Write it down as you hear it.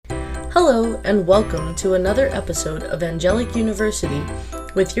Hello, and welcome to another episode of Angelic University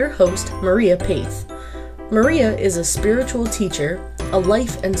with your host, Maria Paith. Maria is a spiritual teacher, a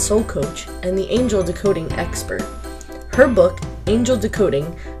life and soul coach, and the angel decoding expert. Her book, Angel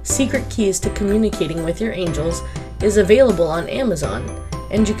Decoding: Secret Keys to Communicating with Your Angels, is available on Amazon,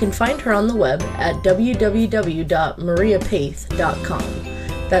 and you can find her on the web at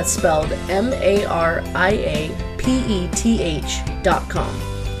www.mariapaith.com. That's spelled MariaPeth.com.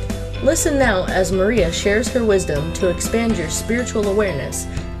 Listen now as Maria shares her wisdom to expand your spiritual awareness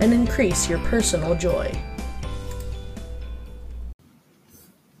and increase your personal joy.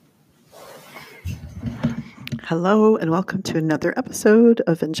 Hello, and welcome to another episode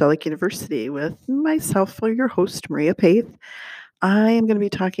of Angelic University with myself, your host, Maria Paith. I am going to be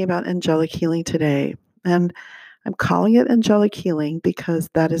talking about angelic healing today, and I'm calling it angelic healing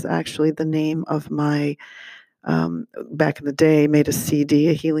because that is actually the name of my back in the day, made a CD,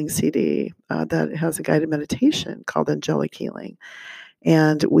 a healing CD that has a guided meditation called Angelic Healing.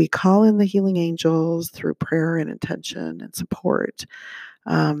 And we call in the healing angels through prayer and intention and support.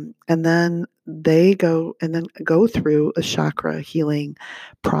 And then they go through a chakra healing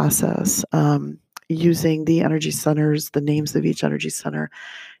process using the energy centers, the names of each energy center.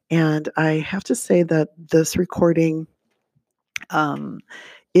 And I have to say that this recording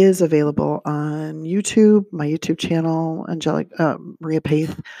is available on YouTube, my YouTube channel, Maria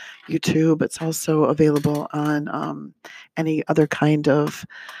Paith YouTube. It's also available on any other kind of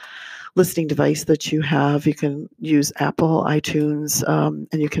listening device that you have. You can use Apple, iTunes,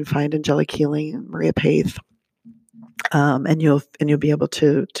 and you can find Angelic Healing, Maria Paith, and you'll be able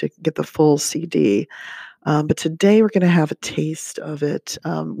to get the full CD. But today we're going to have a taste of it,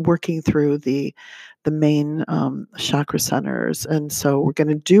 working through the main chakra centers. And so we're going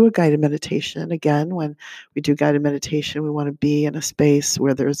to do a guided meditation. Again, when we do guided meditation, we want to be in a space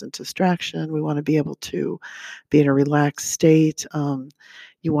where there isn't distraction. We want to be able to be in a relaxed state.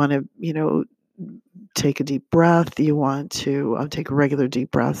 You want to, take a deep breath. You want to take regular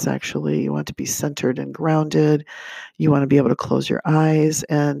deep breaths, actually. You want to be centered and grounded. You want to be able to close your eyes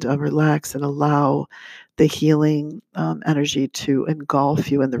and relax and allow the healing energy to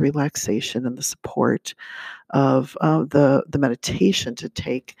engulf you in the relaxation and the support of the meditation to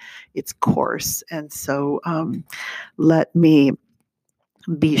take its course. And so let me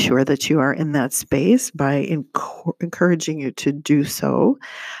be sure that you are in that space by encouraging you to do so.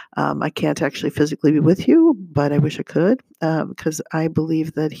 I can't actually physically be with you, but I wish I could, because I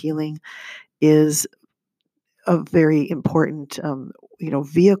believe that healing is a very important,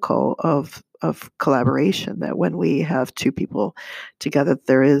 vehicle of collaboration. That when we have two people together,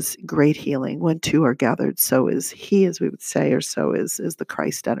 there is great healing. When two are gathered, so is he, as we would say, or so is the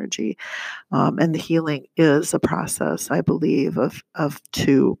Christ energy. And the healing is a process, I believe, of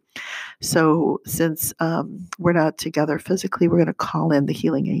two. So since we're not together physically, we're going to call in the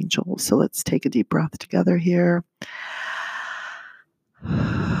healing angels. So let's take a deep breath together here.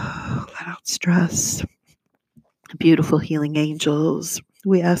 Let out stress. Beautiful healing angels,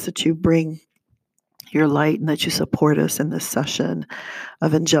 we ask that you bring your light and that you support us in this session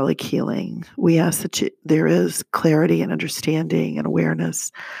of angelic healing. We ask that there is clarity and understanding and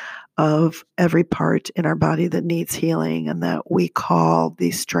awareness of every part in our body that needs healing, and that we call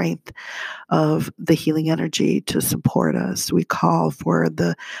the strength of the healing energy to support us. We call for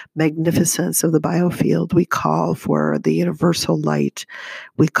the magnificence of the biofield. We call for the universal light.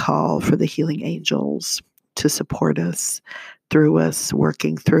 We call for the healing angels to support us, through us,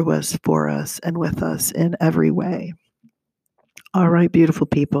 working through us, for us, and with us in every way. All right, beautiful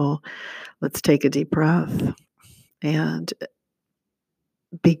people, let's take a deep breath and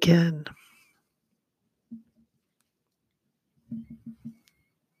begin.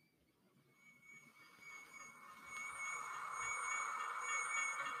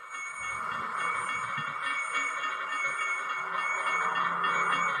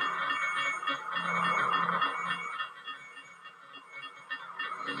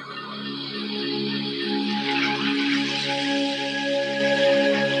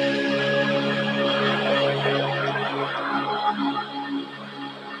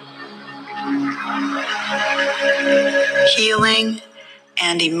 Healing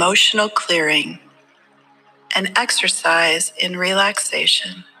and emotional clearing, an exercise in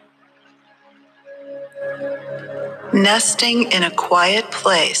relaxation. Nesting in a quiet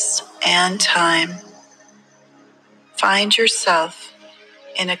place and time, find yourself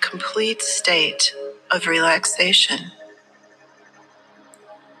in a complete state of relaxation.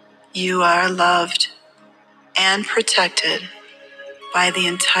 You are loved and protected by the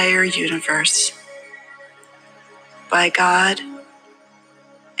entire universe, by God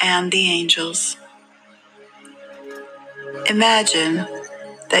and the angels. Imagine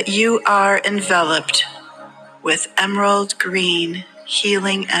that you are enveloped with emerald green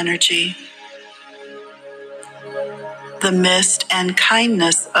healing energy. The mist and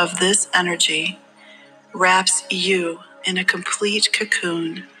kindness of this energy wraps you in a complete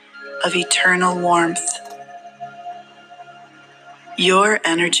cocoon of eternal warmth. Your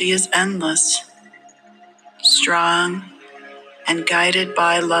energy is endless, strong, and guided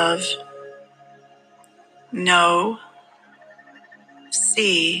by love. Know,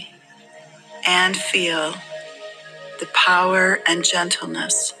 see, and feel the power and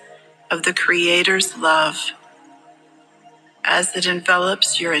gentleness of the Creator's love as it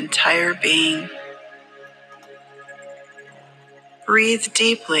envelops your entire being. Breathe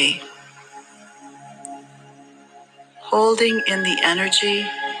deeply, holding in the energy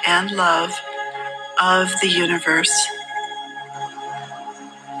and love of the universe.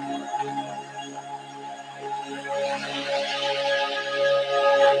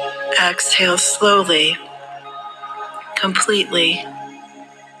 Exhale slowly, completely,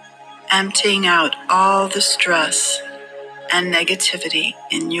 emptying out all the stress and negativity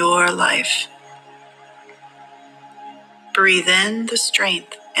in your life. Breathe in the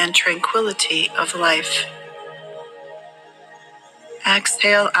strength and tranquility of life.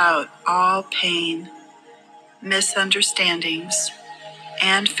 Exhale out all pain, misunderstandings,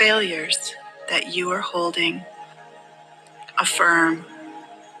 and failures that you are holding. Affirm,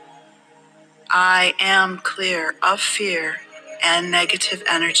 I am clear of fear and negative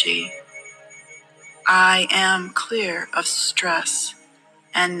energy. I am clear of stress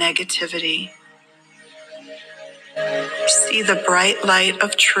and negativity. See the bright light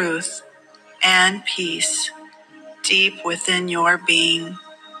of truth and peace deep within your being.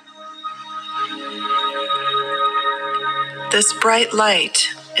 This bright light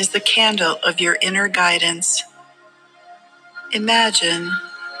is the candle of your inner guidance. Imagine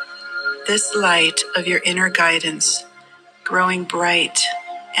this light of your inner guidance growing bright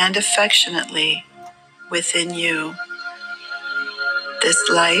and affectionately within you. This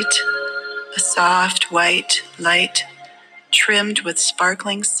light, a soft white light trimmed with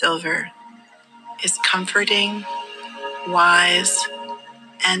sparkling silver, is comforting, wise,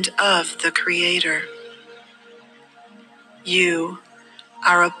 and of the Creator. You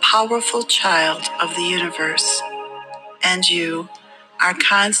are a powerful child of the universe, and you are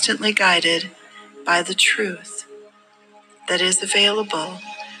constantly guided by the truth that is available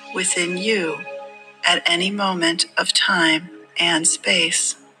within you at any moment of time and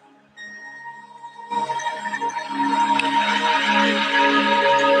space.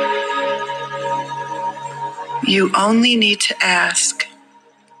 You only need to ask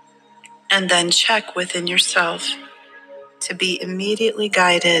and then check within yourself to be immediately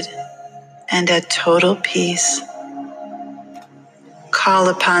guided and at total peace. Call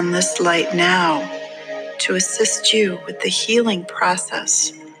upon this light now to assist you with the healing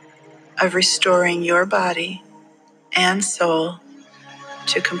process of restoring your body and soul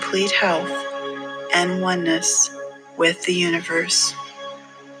to complete health and oneness with the universe,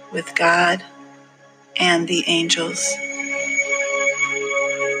 with God and the angels.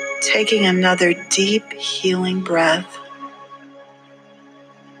 Taking another deep healing breath.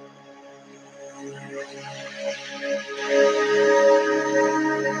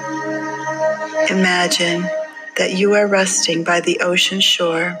 Imagine that you are resting by the ocean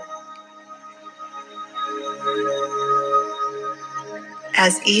shore.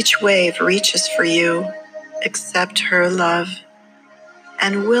 As each wave reaches for you, accept her love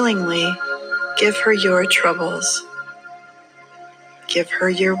and willingly give her your troubles. Give her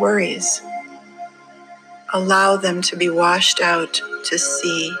your worries. Allow them to be washed out to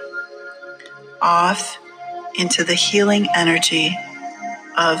sea, off into the healing energy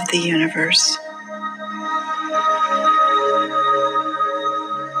of the universe.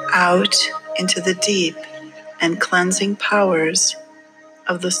 Out into the deep and cleansing powers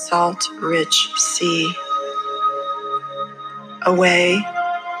of the salt-rich sea. Away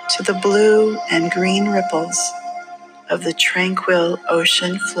to the blue and green ripples of the tranquil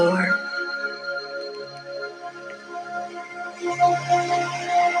ocean floor.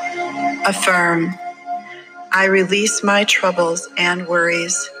 Affirm, I release my troubles and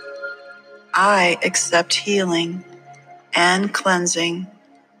worries. I accept healing and cleansing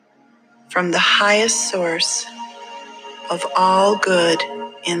from the highest source of all good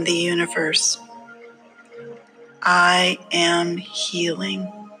in the universe. I am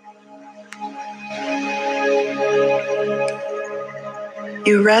healing.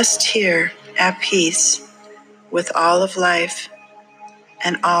 You rest here at peace with all of life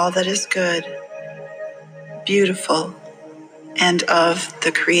and all that is good, beautiful, and of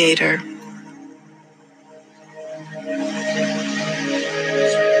the Creator.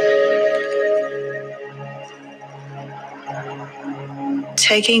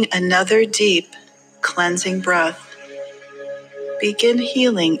 Taking another deep, cleansing breath, begin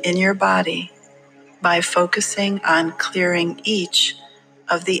healing in your body by focusing on clearing each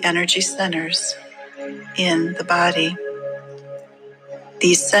of the energy centers in the body.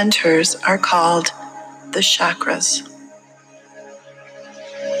 These centers are called the chakras.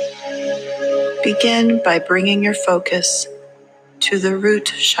 Begin by bringing your focus to the root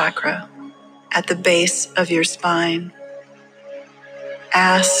chakra at the base of your spine.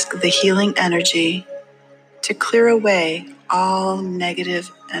 Ask the healing energy to clear away all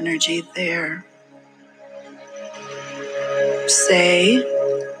negative energy there. Say,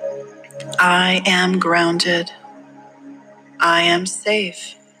 I am grounded. I am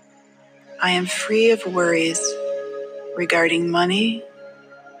safe. I am free of worries regarding money,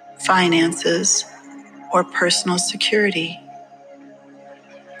 finances, or personal security.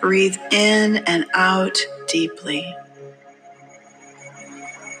 Breathe in and out deeply.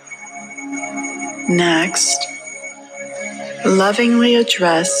 Next, lovingly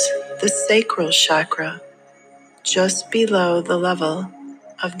address the sacral chakra just below the level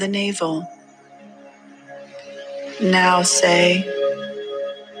of the navel. Now say,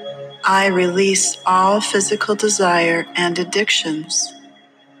 I release all physical desire and addictions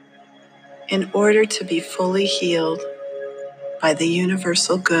in order to be fully healed by the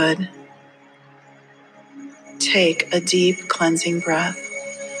universal good. Take a deep cleansing breath.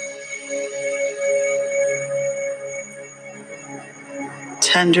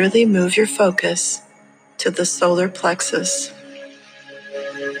 Tenderly move your focus to the solar plexus,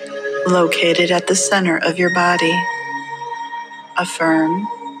 located at the center of your body. Affirm,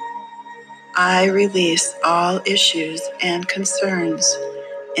 I release all issues and concerns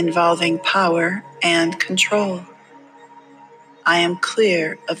involving power and control. I am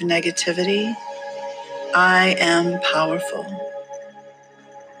clear of negativity. I am powerful.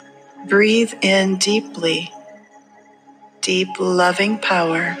 Breathe in deeply, deep loving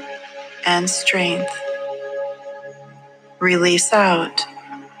power and strength. Release out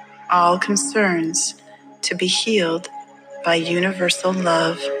all concerns to be healed by universal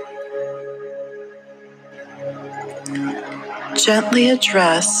love. Gently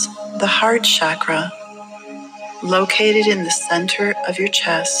address the heart chakra located in the center of your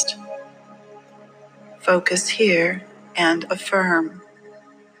chest. Focus here and affirm,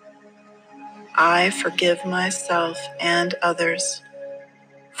 I forgive myself and others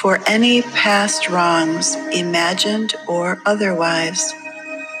for any past wrongs, imagined or otherwise.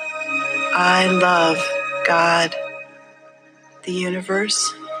 I love God, the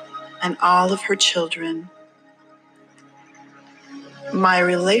universe, and all of her children. My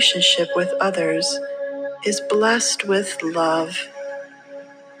relationship with others is blessed with love.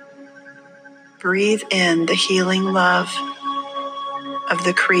 Breathe in the healing love of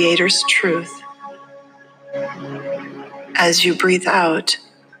the Creator's truth. As you breathe out,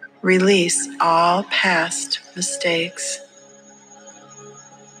 release all past mistakes.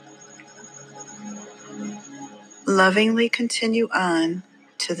 Lovingly continue on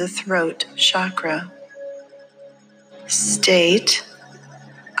to the throat chakra. State,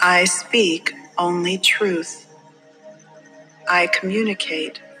 I speak only truth. I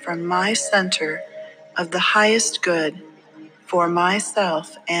communicate from my center of the highest good for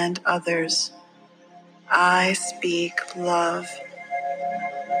myself and others. I speak love.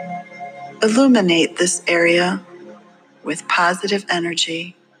 Illuminate this area with positive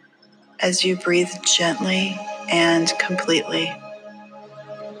energy as you breathe gently and completely.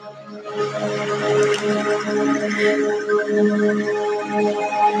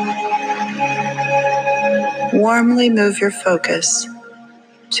 Warmly move your focus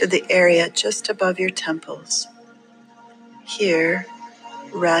to the area just above your temples. Here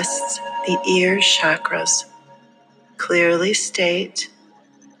rests the ear chakras. Clearly state,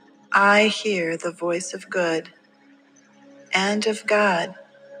 I hear the voice of good and of God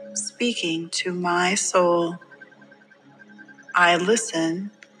speaking to my soul. I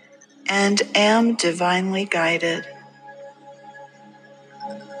listen and am divinely guided.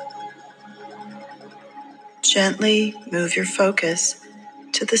 Gently move your focus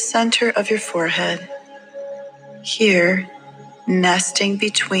to the center of your forehead. Here, nesting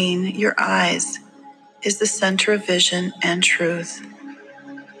between your eyes, is the center of vision and truth.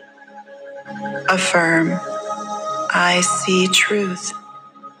 Affirm, I see truth.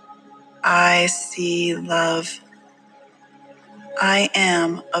 I see love. I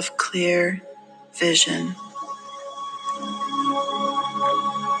am of clear vision.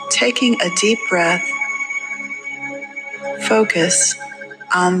 Taking a deep breath, focus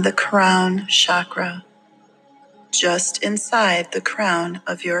on the crown chakra, just inside the crown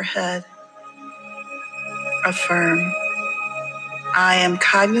of your head. Affirm, I am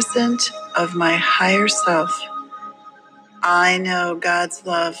cognizant of my higher self. I know God's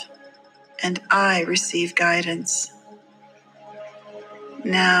love and I receive guidance.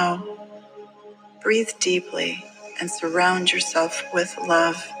 Now, breathe deeply and surround yourself with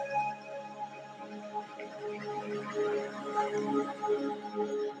love.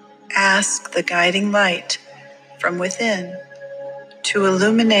 Ask the guiding light from within to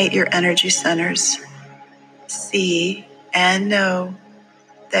illuminate your energy centers. See and know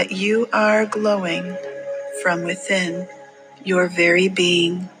that you are glowing from within your very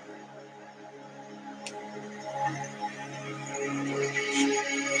being.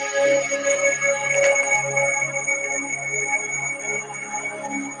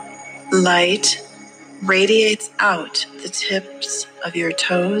 Light radiates out the tips of your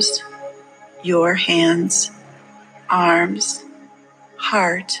toes, your hands, arms,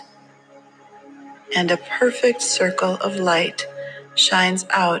 heart, and a perfect circle of light shines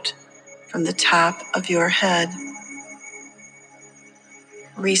out from the top of your head,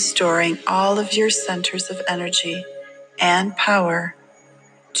 restoring all of your centers of energy and power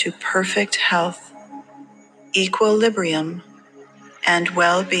to perfect health, equilibrium, and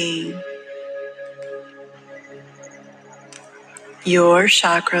well-being. Your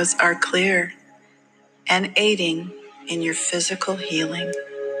chakras are clear and aiding in your physical healing.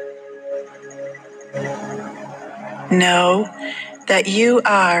 Know that you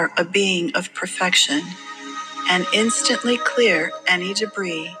are a being of perfection and instantly clear any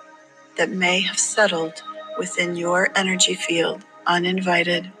debris that may have settled within your energy field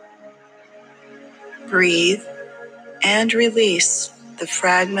uninvited. Breathe and release the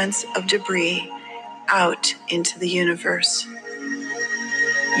fragments of debris out into the universe.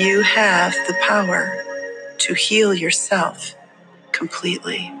 You have the power to heal yourself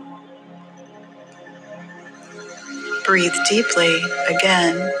completely. Breathe deeply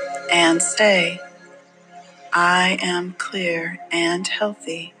again and say, I am clear and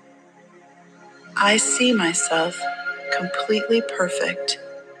healthy. I see myself completely perfect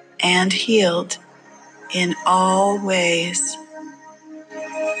and healed in all ways.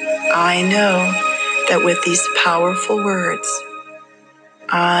 I know that with these powerful words,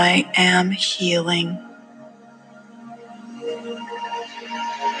 I am healing.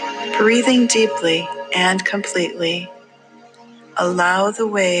 Breathing deeply and completely, allow the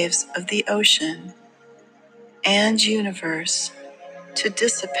waves of the ocean and universe to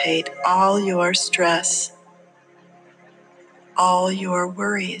dissipate all your stress, all your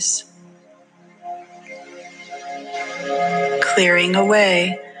worries, clearing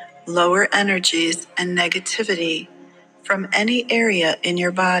away lower energies and negativity from any area in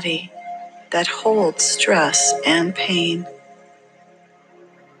your body that holds stress and pain.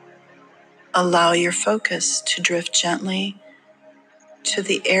 Allow your focus to drift gently to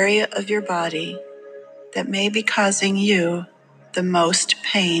the area of your body that may be causing you the most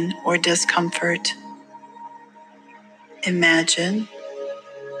pain or discomfort. Imagine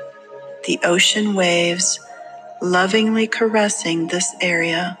the ocean waves lovingly caressing this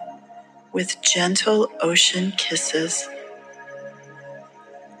area with gentle ocean kisses.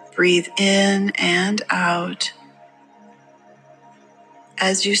 Breathe in and out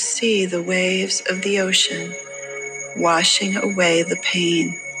as you see the waves of the ocean washing away the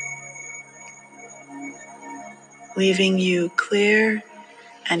pain, leaving you clear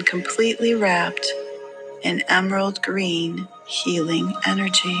and completely wrapped in emerald green healing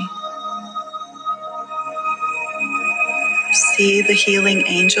energy. See the healing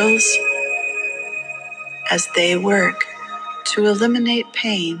angels as they work to eliminate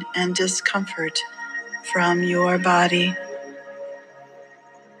pain and discomfort from your body.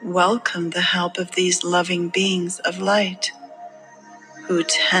 Welcome the help of these loving beings of light who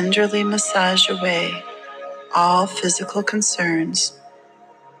tenderly massage away all physical concerns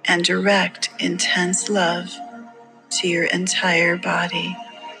and direct intense love to your entire body.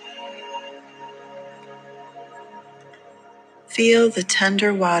 Feel the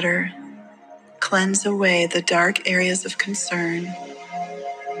tender water cleanse away the dark areas of concern.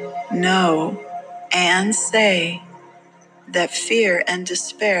 Know and say that fear and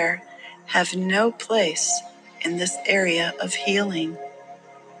despair have no place in this area of healing.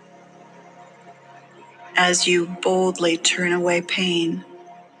 As you boldly turn away pain,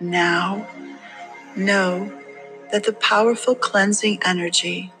 now know that the powerful cleansing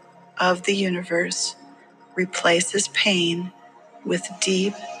energy of the universe replaces pain with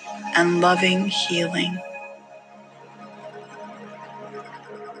deep and loving healing.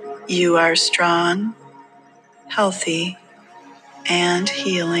 You are strong, healthy, and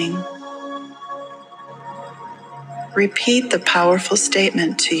healing. Repeat the powerful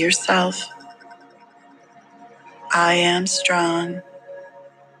statement to yourself. I am strong.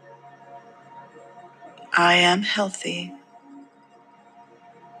 I am healthy.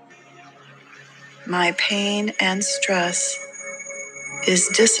 My pain and stress is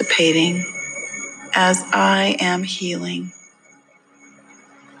dissipating as I am healing.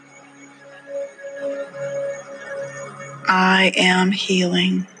 I am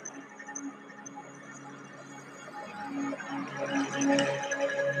healing.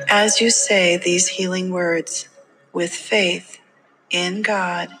 As you say these healing words with faith in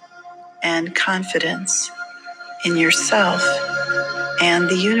God and confidence in yourself and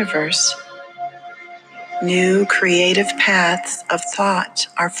the universe, new creative paths of thought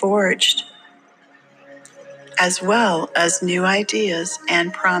are forged, as well as new ideas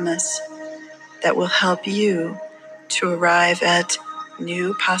and promise that will help you to arrive at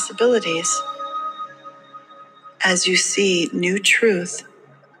new possibilities as you see new truth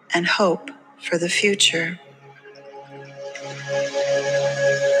and hope for the future.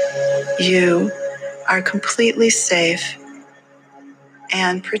 You are completely safe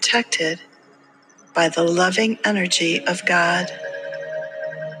and protected by the loving energy of God,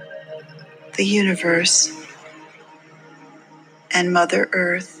 the universe, and Mother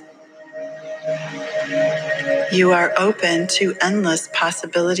Earth. You are open to endless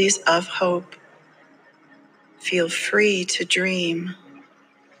possibilities of hope. Feel free to dream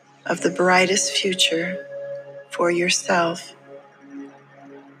of the brightest future for yourself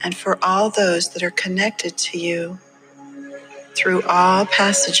and for all those that are connected to you through all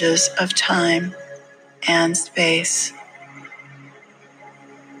passages of time and space.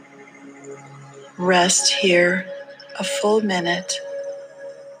 Rest here a full minute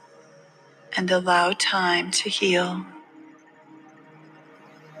and allow time to heal.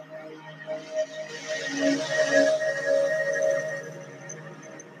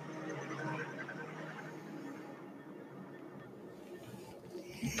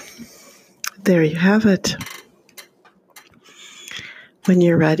 There you have it. When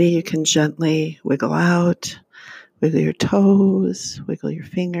you're ready, you can gently wiggle out, wiggle your toes, wiggle your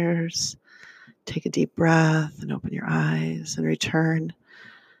fingers, take a deep breath and open your eyes and return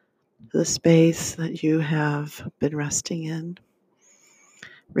to the space that you have been resting in.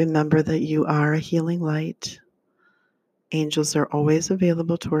 Remember that you are a healing light. Angels are always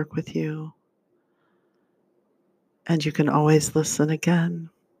available to work with you. And you can always listen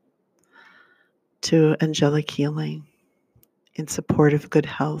again to angelic healing in support of good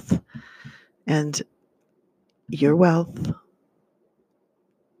health and your wealth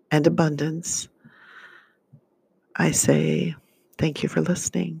and abundance. I say thank you for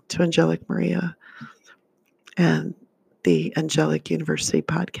listening to Angelic Maria and the Angelic University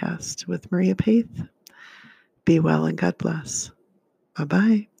podcast with Maria Paith. Be well and God bless.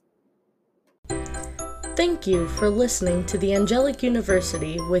 Bye-bye. Thank you for listening to the Angelic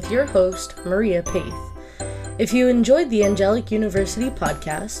University with your host, Maria Paith. If you enjoyed the Angelic University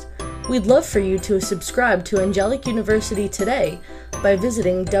podcast, we'd love for you to subscribe to Angelic University today by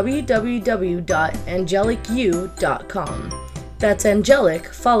visiting www.angelicu.com. That's angelic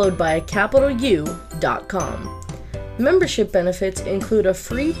followed by a capital U.com. Membership benefits include a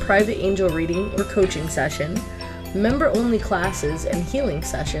free private angel reading or coaching session, member-only classes and healing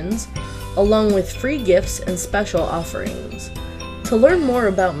sessions, along with free gifts and special offerings. To learn more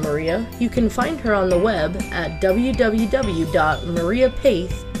about Maria, you can find her on the web at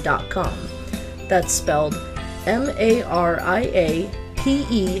www.mariapaith.com. That's spelled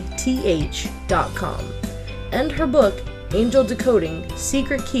MariaPeth.com. And her book, Angel Decoding: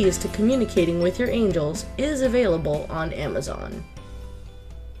 Secret Keys to Communicating with Your Angels, is available on Amazon.